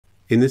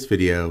In this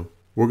video,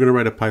 we're going to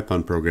write a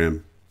Python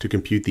program to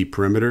compute the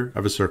perimeter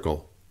of a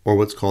circle, or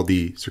what's called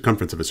the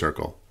circumference of a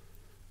circle.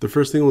 The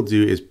first thing we'll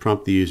do is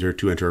prompt the user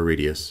to enter a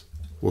radius.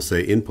 We'll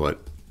say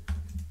input,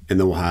 and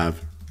then we'll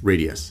have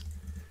radius.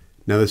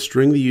 Now the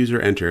string the user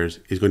enters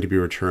is going to be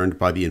returned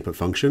by the input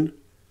function.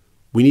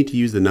 We need to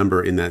use the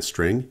number in that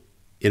string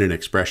in an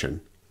expression.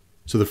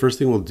 So the first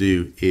thing we'll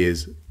do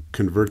is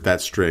convert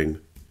that string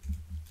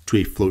to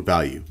a float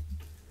value.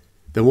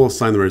 Then we'll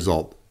assign the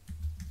result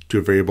to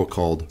a variable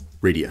called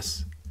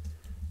radius.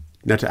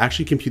 Now to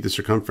actually compute the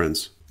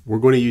circumference, we're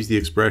going to use the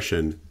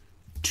expression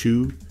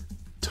 2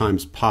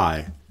 times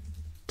pi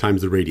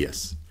times the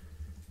radius.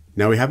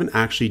 Now we haven't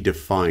actually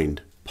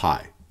defined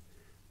pi.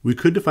 We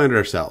could define it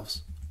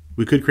ourselves.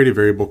 We could create a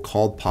variable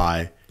called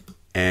pi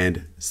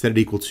and set it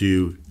equal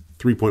to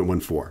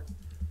 3.14.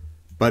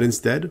 But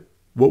instead,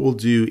 what we'll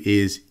do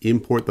is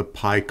import the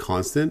pi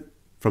constant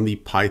from the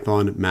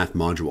Python math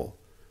module.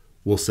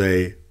 We'll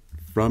say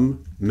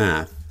from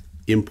math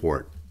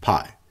import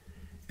pi.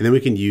 And then we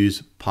can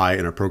use pi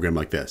in our program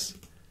like this.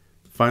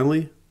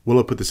 Finally, we'll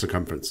output the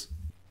circumference.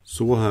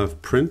 So we'll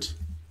have print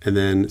and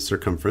then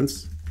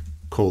circumference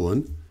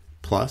colon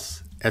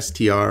plus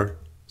str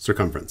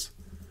circumference.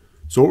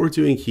 So what we're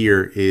doing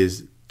here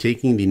is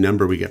taking the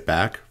number we get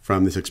back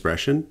from this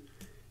expression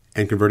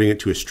and converting it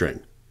to a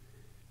string.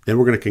 Then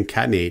we're going to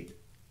concatenate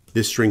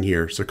this string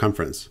here,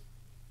 circumference,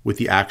 with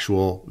the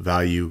actual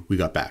value we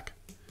got back.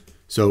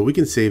 So we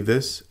can save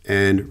this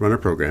and run our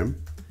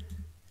program.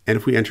 And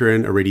if we enter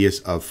in a radius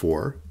of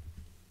 4,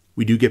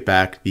 we do get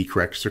back the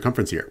correct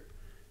circumference here.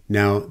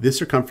 Now, this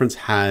circumference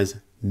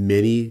has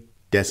many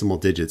decimal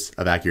digits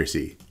of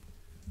accuracy.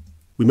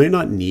 We might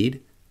not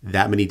need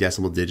that many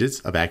decimal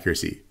digits of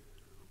accuracy.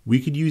 We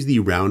could use the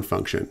round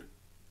function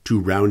to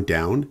round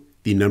down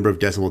the number of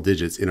decimal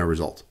digits in our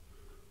result.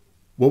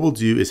 What we'll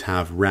do is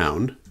have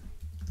round,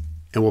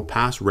 and we'll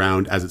pass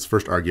round as its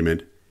first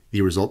argument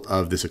the result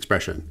of this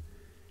expression.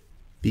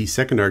 The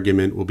second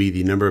argument will be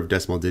the number of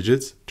decimal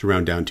digits to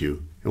round down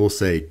to, and we'll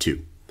say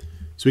 2.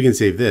 So we can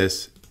save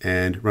this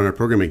and run our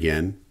program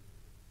again.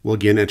 We'll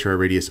again enter a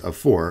radius of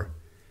 4,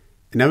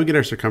 and now we get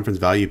our circumference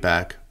value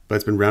back, but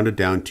it's been rounded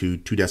down to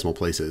 2 decimal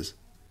places.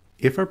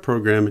 If our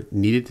program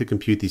needed to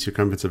compute the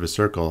circumference of a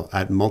circle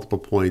at multiple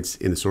points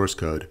in the source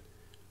code,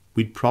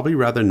 we'd probably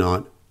rather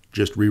not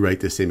just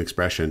rewrite the same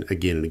expression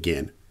again and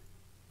again.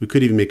 We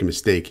could even make a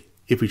mistake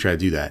if we try to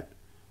do that.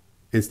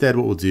 Instead,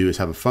 what we'll do is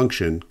have a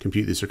function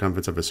compute the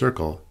circumference of a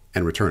circle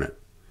and return it.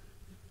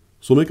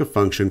 So we'll make a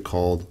function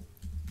called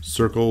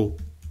circle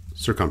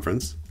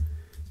circumference,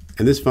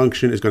 and this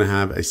function is going to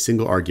have a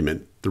single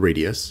argument, the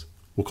radius.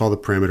 We'll call the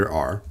parameter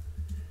r,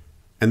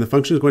 and the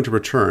function is going to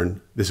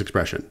return this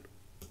expression.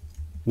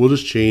 We'll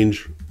just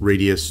change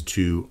radius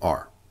to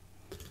r.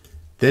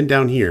 Then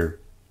down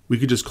here, we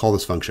could just call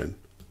this function.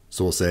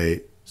 So we'll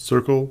say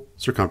circle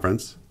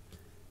circumference,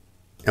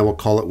 and we'll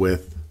call it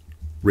with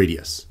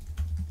radius.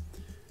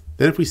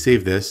 Then if we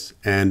save this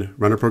and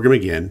run our program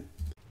again,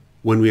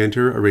 when we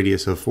enter a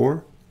radius of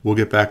 4, we'll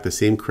get back the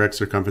same correct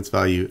circumference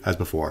value as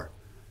before.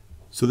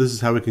 So this is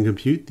how we can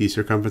compute the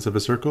circumference of a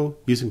circle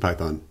using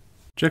Python.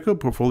 Check out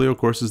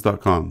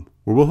portfoliocourses.com,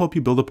 where we'll help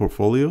you build a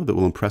portfolio that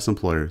will impress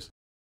employers.